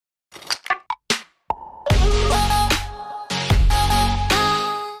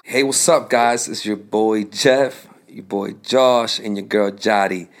Hey, what's up, guys? It's your boy Jeff, your boy Josh, and your girl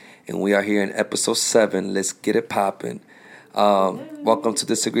Jody, and we are here in episode 7. Let's get it popping. Welcome to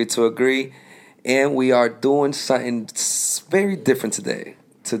Disagree to Agree, and we are doing something very different today.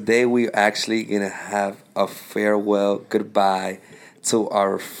 Today, we're actually gonna have a farewell goodbye to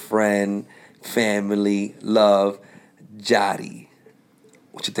our friend, family, love, Jody.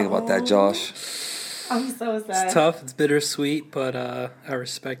 What you think about that, Josh? I'm so sad. It's tough. It's bittersweet, but I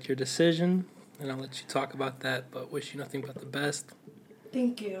respect your decision, and I'll let you talk about that, but wish you nothing but the best.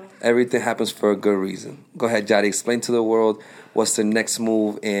 Thank you. Everything happens for a good reason. Go ahead, Jody. Explain to the world what's the next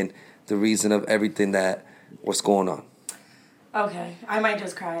move and the reason of everything what's going on. Okay, I might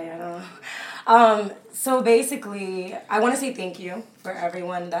just cry. I don't know. So basically, I want to say thank you for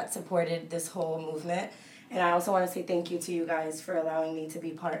everyone that supported this whole movement, and I also want to say thank you to you guys for allowing me to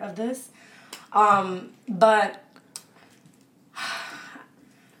be part of this. But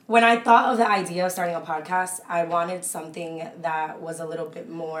when I thought of the idea of starting a podcast, I wanted something that was a little bit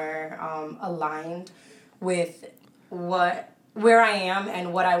more aligned with where I am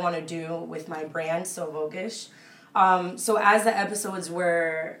and what I want to do with my brand, So Voguish. So as the episodes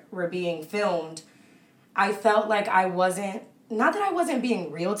were being filmed, I felt like I wasn't, not that I wasn't being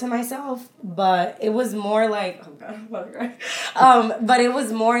real to myself, but it was more like, but it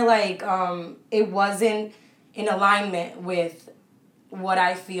was more like it wasn't in alignment with what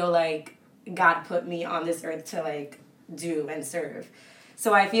I feel like God put me on this earth to like do and serve.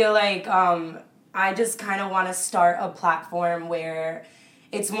 So I feel like I just kind of want to start a platform where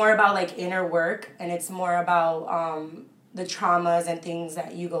it's more about like inner work and it's more about the traumas and things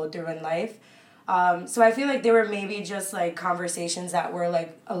that you go through in life. So I feel like there were maybe just like conversations that were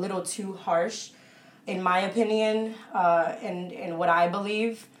like a little too harsh, in my opinion, and what I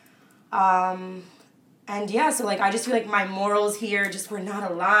believe. And yeah, so like I just feel like my morals here just were not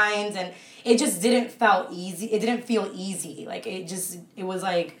aligned, and it just didn't feel easy. It didn't feel easy. Like it was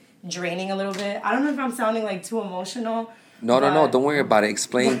like draining a little bit. I don't know if I'm sounding like too emotional. No. Don't worry about it.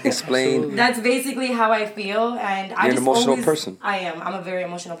 Explain. That's basically how I feel, and You're an emotional person. I am. I'm a very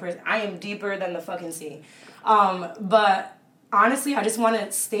emotional person. I am deeper than the fucking sea. But honestly, I just want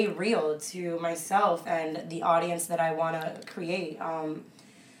to stay real to myself and the audience that I want to create.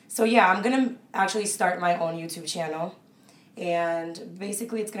 So yeah, I'm gonna actually start my own YouTube channel, and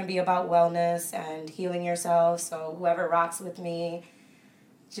basically it's gonna be about wellness and healing yourself. So whoever rocks with me,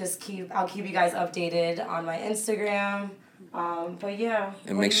 I'll keep you guys updated on my Instagram. But yeah.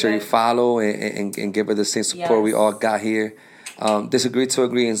 And make sure you follow and give her the same support we all got here. Disagree to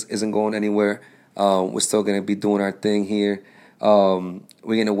Agree isn't going anywhere. We're still going to be doing our thing here. We're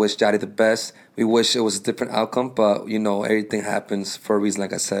going to wish Jody the best. We wish it was a different outcome, but, everything happens for a reason,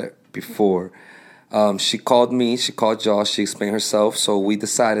 like I said before. She called me. She called Josh. She explained herself. So we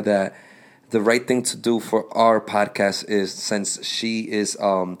decided that the right thing to do for our podcast is, since she is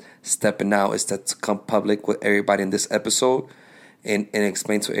stepping out, is to come public with everybody in this episode and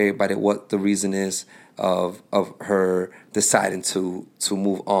explain to everybody what the reason is of her deciding to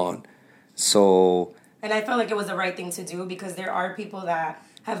move on. So, and I felt like it was the right thing to do because there are people that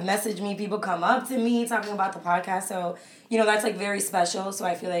have messaged me, people come up to me talking about the podcast. So, that's like very special. So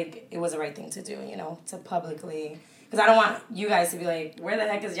I feel like it was the right thing to do, to publicly, because I don't want you guys to be like, where the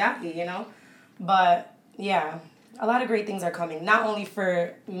heck is Jackie, But yeah, a lot of great things are coming. Not only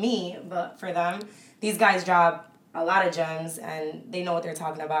for me, but for them. These guys drop a lot of gems, and they know what they're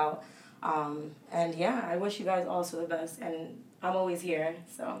talking about. And yeah, I wish you guys also the best. And I'm always here.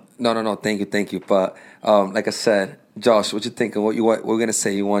 So no. Thank you. But like I said, Josh, what you thinking? What we're gonna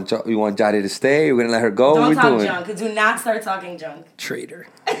say? You want Jody to stay? You're gonna let her go? Don't talk junk. Do not start talking junk. Traitor.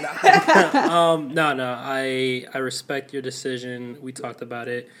 No. I respect your decision. We talked about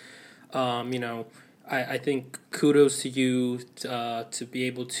it. I think kudos to you to be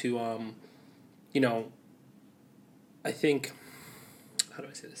able to, I think, how do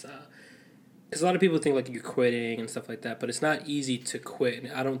I say this? Because a lot of people think like you're quitting and stuff like that, but it's not easy to quit.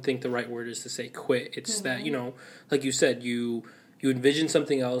 And I don't think the right word is to say quit. It's that, like you said, you envision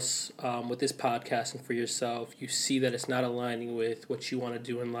something else with this podcast and for yourself. You see that it's not aligning with what you want to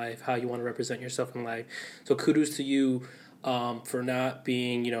do in life, how you want to represent yourself in life. So kudos to you for not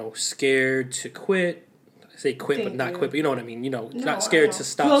being, scared to quit. I say quit, but not quit, but you know what I mean. Not scared to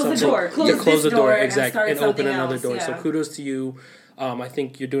stop close something. The door. Close the door and open another door. Yeah. So kudos to you. I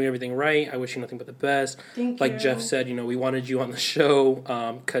think you're doing everything right. I wish you nothing but the best. Thank you. Jeff said, we wanted you on the show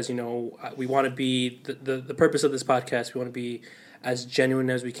because, we want to be, the purpose of this podcast, we want to be as genuine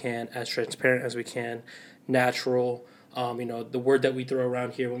as we can, as transparent as we can, natural, The word that we throw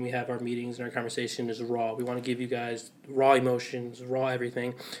around here when we have our meetings and our conversation is raw. We want to give you guys raw emotions, raw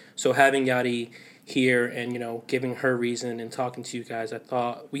everything. So having Yadi here and, giving her reason and talking to you guys,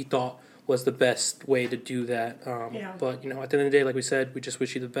 we thought was the best way to do that. But, at the end of the day, like we said, we just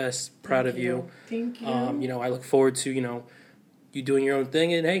wish you the best. Proud of you. Thank you. I look forward to, you doing your own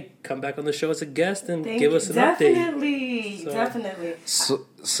thing, and hey, come back on the show as a guest and give us an update. So, definitely.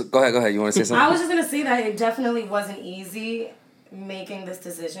 So go ahead. You want to say something? I was just gonna say that it definitely wasn't easy making this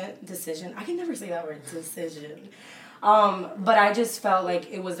decision. I can never say that word, decision. But I just felt like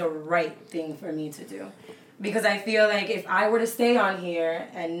it was the right thing for me to do, because I feel like if I were to stay on here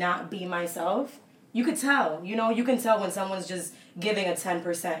and not be myself, you could tell. You can tell when someone's just giving a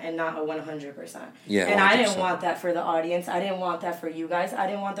 10% and not a 100%. Yeah, and 100%. I didn't want that for the audience. I didn't want that for you guys. I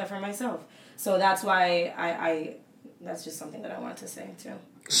didn't want that for myself. So that's why I that's just something that I wanted to say too.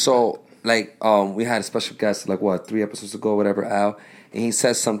 So, we had a special guest, 3 episodes ago, whatever, Al, and he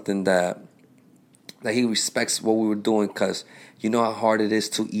says something that he respects what we were doing, because you know how hard it is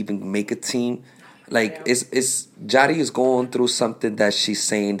to even make a team. It's Jari is going through something that she's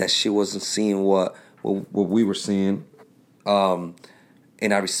saying that she wasn't seeing what we were seeing, and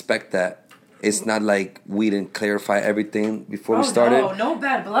I respect that. It's not like we didn't clarify everything before we started. No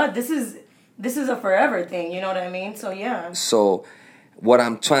bad blood. This is a forever thing. You know what I mean? So yeah. So, what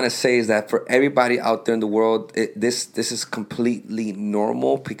I'm trying to say is that for everybody out there in the world, this is completely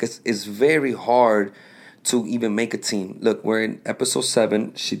normal, because it's very hard to even make a team. Look, we're in episode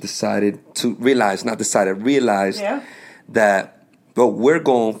 7. She realized that what we're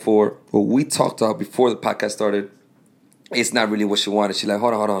going for, what we talked about before the podcast started, it's not really what she wanted. She's like,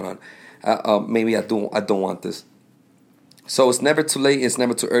 hold on. Maybe I don't want this. So it's never too late. It's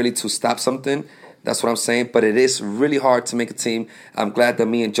never too early to stop something. That's what I'm saying. But it is really hard to make a team. I'm glad that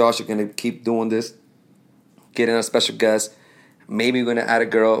me and Josh are going to keep doing this, getting a special guest. Maybe we're going to add a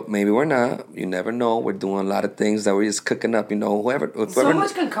girl. Maybe we're not. You never know. We're doing a lot of things that we're just cooking up. Whoever so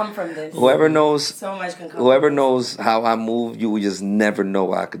much can come from this. Whoever knows. So much can come. Whoever knows how I move, you will just never know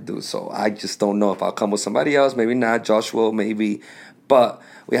what I could do. So I just don't know if I'll come with somebody else. Maybe not. Josh will, maybe. But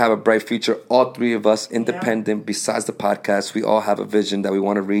we have a bright future. All 3 of us, independent. Besides the podcast, we all have a vision that we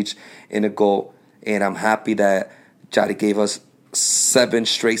want to reach and a goal. And I'm happy that Jari gave us 7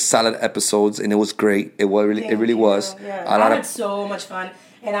 straight solid episodes, and it was great. It really was. Yeah. I had so much fun,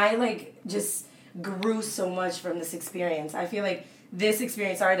 and I just grew so much from this experience. I feel like this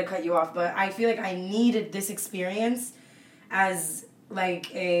experience. Sorry to cut you off, but I feel like I needed this experience as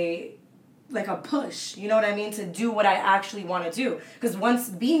a push, you know what I mean, to do what I actually want to do. Because once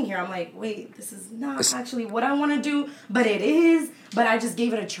being here, I'm like, wait, this is not actually what I want to do, but it is. But I just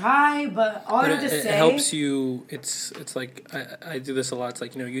gave it a try. But all I have to say, it helps you. It's like I do this a lot. It's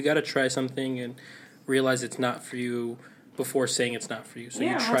like, you got to try something and realize it's not for you before saying it's not for you. So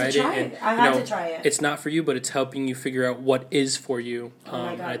you tried it, and I had to try it. It's not for you, but it's helping you figure out what is for you. Oh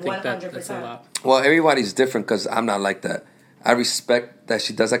my God, I think 100%. that's a lot. Well, everybody's different, because I'm not like that. I respect that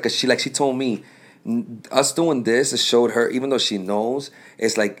she does that, because she told me, us doing this, it showed her, even though she knows,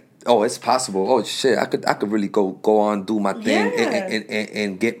 it's like, oh, it's possible. Oh shit, I could really go on, do my thing,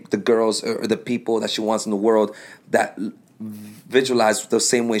 and get the girls or the people that she wants in the world that visualize the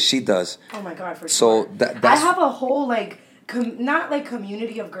same way she does. Oh my God, for sure. So that's, I have a whole not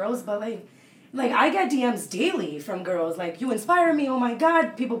community of girls, but I get DMs daily from girls you inspire me. Oh my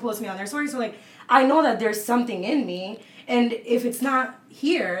God, people post me on their stories. So I know that there's something in me. And if it's not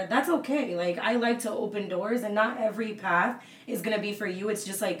here, that's okay. I like to open doors, and not every path is going to be for you. It's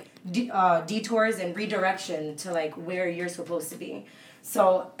just detours and redirection to where you're supposed to be.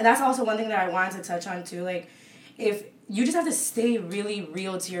 So that's also one thing that I wanted to touch on too. If you just have to stay really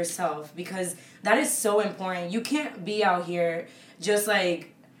real to yourself, because that is so important. You can't be out here just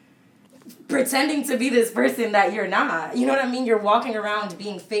pretending to be this person that you're not. You know what I mean? You're walking around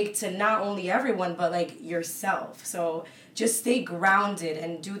being fake to not only everyone, but yourself. So just stay grounded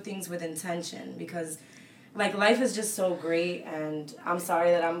and do things with intention, because life is just so great. And I'm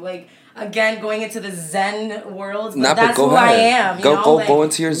sorry that I'm again going into the Zen world, but that's who I am. Go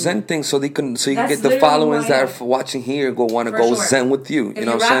into your Zen thing, so you can get the followers that are watching here want to go Zen with you. You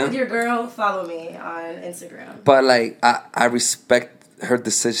know what I'm saying? If you rap with your girl, follow me on Instagram. But I respect her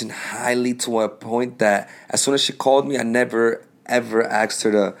decision highly, to a point that as soon as she called me, I never ever asked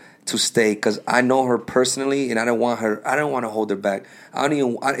her to stay, because I know her personally, and I don't want to hold her back. I don't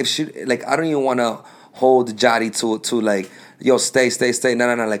even want to hold Jari to yo, stay. No.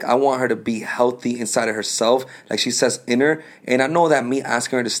 I want her to be healthy inside of herself, she says, inner. And I know that me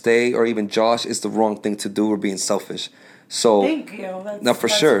asking her to stay, or even Josh, is the wrong thing to do. We're being selfish. So thank you. For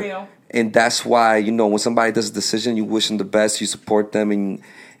sure. Real. And that's why, you know, when somebody does a decision, you wish them the best, you support them, and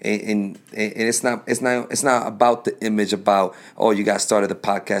it's not about the image about, oh, you guys started the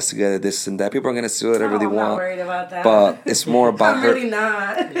podcast together, this and that. People are gonna say whatever they want. I'm not worried about that. But it's more about I'm her. Really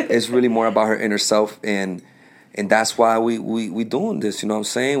not. It's really more about her inner self, and that's why we doing this. You know what I'm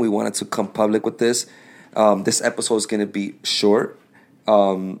saying? We wanted to come public with this. This episode is gonna be short.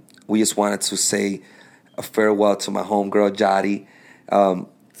 We just wanted to say a farewell to my homegirl Jody.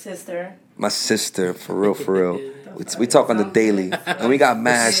 Sister. My sister, for real. We talk on the daily, and we got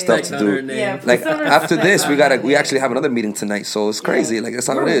mad stuff to do. Yeah, like after this, we actually have another meeting tonight, so it's crazy. Yeah. Like that's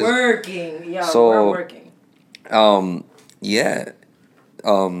how it is. We're working.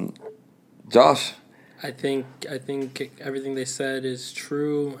 Josh. I think everything they said is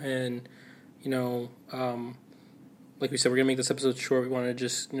true, and you know, like we said, we're gonna make this episode short. We want to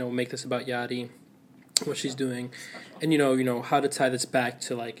just make this about Yadi, what she's doing, and you know how to tie this back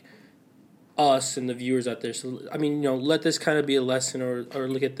to like us and the viewers out there. So I mean, let this kind of be a lesson, or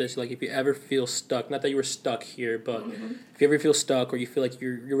look at this like if you ever feel stuck, not that you were stuck here, but if you ever feel stuck or you feel like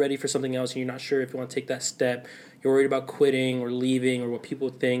you're ready for something else and you're not sure if you want to take that step, you're worried about quitting or leaving or what people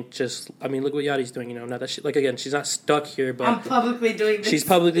think. Just look what Yadi's doing. Not that she, like, again, she's not stuck here, but I'm publicly doing this. She's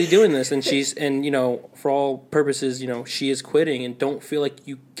publicly doing this, and for all purposes, she is quitting. And don't feel like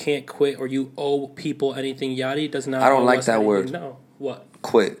you can't quit or you owe people anything. Yadi does not. I don't like that word. No, what?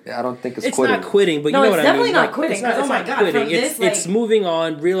 Quit. I don't think it's quitting. It's not quitting, but you know what I mean. It's definitely not quitting. Oh my God! Quitting. It's moving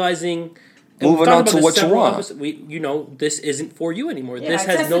on, realizing. Moving on to what you want. This isn't for you anymore. Yeah, this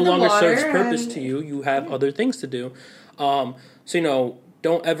has no longer serves purpose to you. You have other things to do. So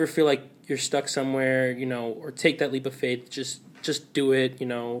don't ever feel like you're stuck somewhere. Or take that leap of faith. Just do it.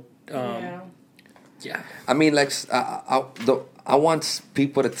 Yeah. I mean, like, I want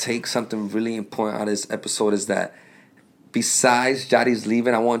people to take something really important out of this episode is that besides Jadi's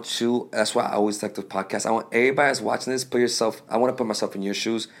leaving, I want you. That's why I always like the podcast. I want everybody that's watching this. I want to put myself in your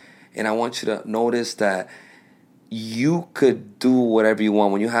shoes. And I want you to notice that you could do whatever you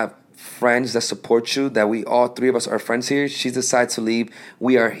want. When you have friends that support you, that we all three of us are friends here, she decides to leave.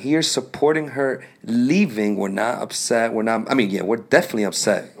 We are here supporting her leaving. We're not upset. We're definitely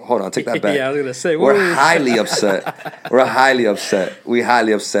upset. Hold on, take that back. Yeah, I was going to say. We're highly upset. We're highly upset. We're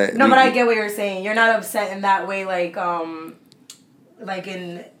highly upset. No, but I get what you're saying. You're not upset in that way, like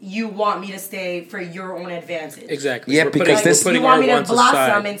in you want me to stay for your own advantage. Exactly. Yeah, because you want me to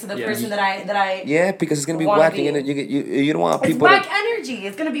blossom into the person that I. Yeah, because it's gonna be whacking in it. You don't want people. It's whack energy.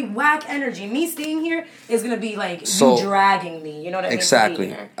 It's gonna be whack energy. Me staying here is gonna be like you dragging me. You know what I mean?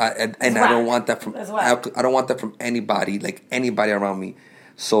 Exactly. I don't want that from. I don't want that from anybody. Like anybody around me.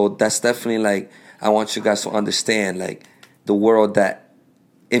 So that's definitely like I want you guys to understand like the world that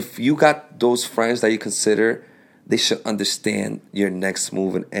if you got those friends that you consider. They should understand your next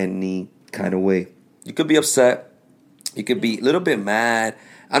move in any kind of way. You could be upset. You could be a little bit mad.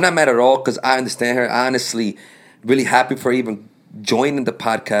 I'm not mad at all because I understand her. I honestly really happy for even joining the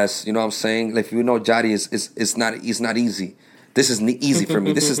podcast. You know what I'm saying? Like, Jadi is not easy. This is easy for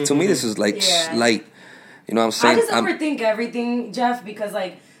me. This is like light. You know what I'm saying? I just overthink everything, Jeff, because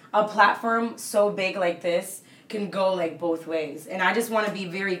like a platform so big like this can go like both ways. And I just want to be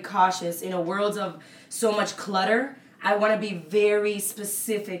very cautious in a world of so much clutter. I want to be very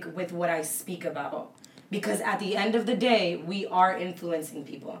specific with what I speak about. Because at the end of the day, we are influencing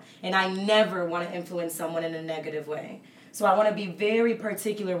people. And I never want to influence someone in a negative way. So I want to be very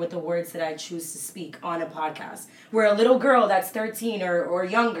particular with the words that I choose to speak on a podcast. Where a little girl that's 13 or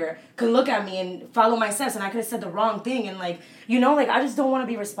younger can look at me and follow my steps and I could have said the wrong thing. And I just don't want to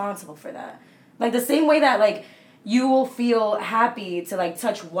be responsible for that. Like the same way that you will feel happy to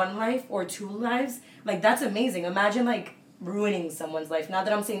touch one life or two lives. That's amazing. Imagine ruining someone's life. Not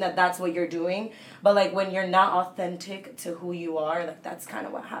that I'm saying that that's what you're doing, but when you're not authentic to who you are, that's kind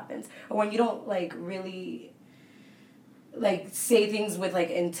of what happens. Or when you don't really say things with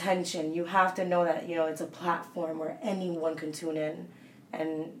intention. You have to know that it's a platform where anyone can tune in,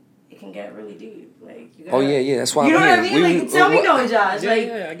 and it can get really deep. You gotta, yeah. That's why you I'm know here. what I mean. Tell me no, Josh. Yeah,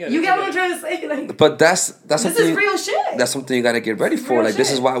 I get it. You get what I'm trying to say. But that's this something. Is real shit. That's something you gotta get ready for.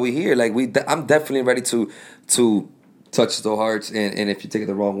 This is why we're here. I'm definitely ready to touch the hearts, and if you take it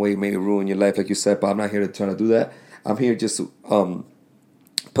the wrong way, maybe ruin your life, like you said. But I'm not here to try to do that. I'm here just to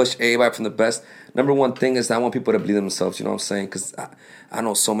push everybody from the best. Number one thing is that I want people to believe themselves. You know what I'm saying? Because I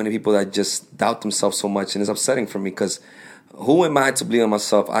know so many people that just doubt themselves so much, and it's upsetting for me because. Who am I to believe in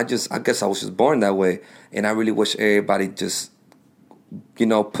myself? I guess I was just born that way. And I really wish everybody just,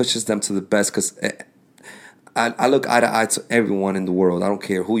 pushes them to the best. Because I look eye to eye to everyone in the world. I don't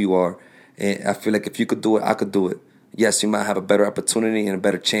care who you are. And I feel like if you could do it, I could do it. yes, you might have a better opportunity and a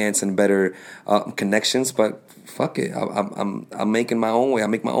better chance and better connections, but fuck it, I'm making my own way. I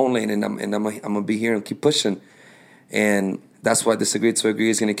make my own lane, and I'm gonna be here and keep pushing. And that's why Disagree to Agree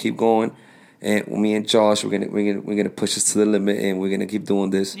is gonna keep going. And me and Josh, we're gonna push this to the limit, and we're gonna keep doing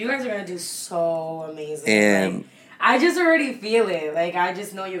this. You guys are gonna do so amazing. And like, I just already feel it. Like I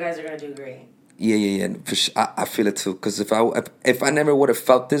just know you guys are gonna do great. Yeah. For sure, I feel it too. Because if I never would have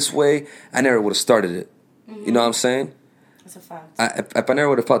felt this way, I never would have started it. Mm-hmm. You know what I'm saying? That's a fact. If I never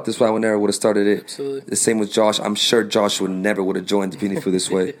would have felt this way, I would never would have started it. Absolutely. The same with Josh. I'm sure Josh would have joined Beautiful this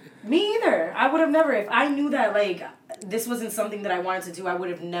way. Me either. I would have never. If I knew that like this wasn't something that I wanted to do, I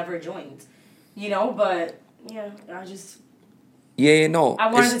would have never joined. You know, but yeah, I just. Yeah, no.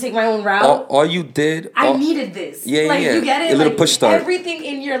 I wanted to take my own route. All you did. I needed this. Yeah, like, yeah. You get it? A little like, push start. Everything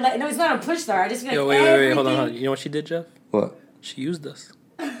in your life. No, it's not a push start. I just feel like wait, hold on. You know what she did, Jeff? What? She used us.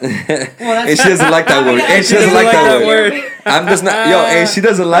 And she doesn't like that word. And she doesn't like that word. I'm just not. Yo, and she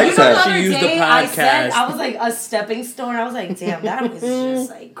doesn't like that. She used the podcast. I was like a stepping stone. I was like, damn, that was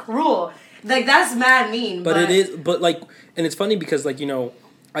just like cruel. Like that's mad mean. But it is. But like, and it's funny because like I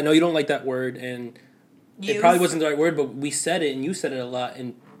know you don't like that word, and it probably wasn't the right word, but we said it, and you said it a lot,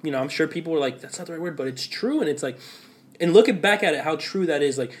 and I'm sure people were like, that's not the right word, but it's true, and it's like, and looking back at it, how true that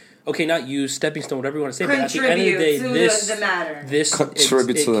is. Like, okay, not use, stepping stone, whatever you want to say, but at the end of the day, the matter. This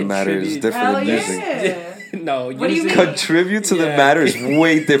contribute to the matter is different than using. No, what do you mean? Contribute to the matter is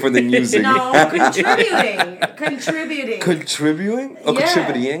way different than using. No, contributing. Contributing? Oh, yeah.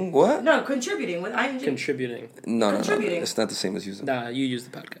 Contributing? What? No, contributing with ing. Contributing. No. It's not the same as using. Nah, you use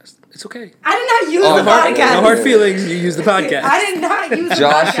the podcast. It's okay. I did not use the podcast. No hard feelings. You use the podcast. I did not use the podcast.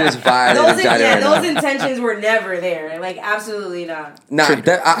 Josh is violent. Those intentions were never there. Like, absolutely not. Nah, I'm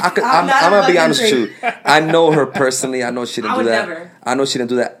gonna be honest with you. I know her personally. I know she didn't do that. Never. I know she didn't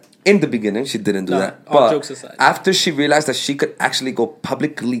do that. In the beginning, she didn't do that. All but jokes aside. after she realized that she could actually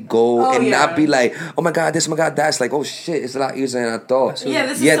publicly go and not be like, oh my God, this, oh my God, that. It's like, oh shit, it's a lot easier than I thought. Yeah,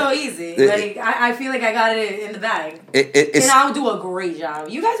 this is so easy. Like, I feel like I got it in the bag. And I'll do a great job.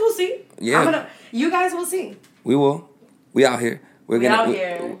 You guys will see. Yeah. You guys will see. We will. We out here. We out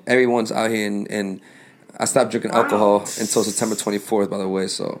here. Everyone's out here. And I stopped drinking alcohol until September 24th, by the way,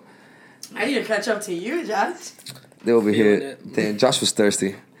 so. I need to catch up to you, Josh. They over here. Damn, Josh was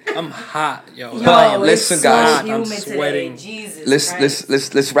thirsty. I'm hot, yo. Listen, guys. I'm sweating. Jesus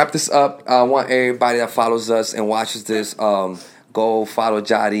let's wrap this up. I want everybody that follows us and watches this, go follow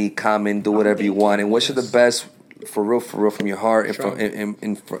Jadi, comment, do whatever you want, and wish her the best for real from your heart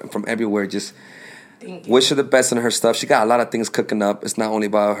and from everywhere. Just wish her the best in her stuff. She got a lot of things cooking up. It's not only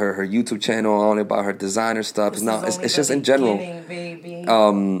about her YouTube channel, only about her designer stuff. It's just in general. Baby.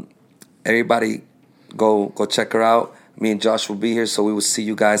 Everybody, go check her out. Me and Josh will be here, so we will see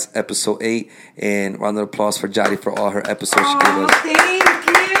you guys episode 8. And round of applause for Jadi for all her episodes she gave us. Thank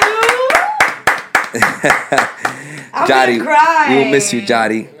you. Jadi, we will miss you,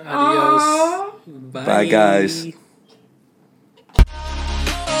 Jadi. Adios. Bye, guys.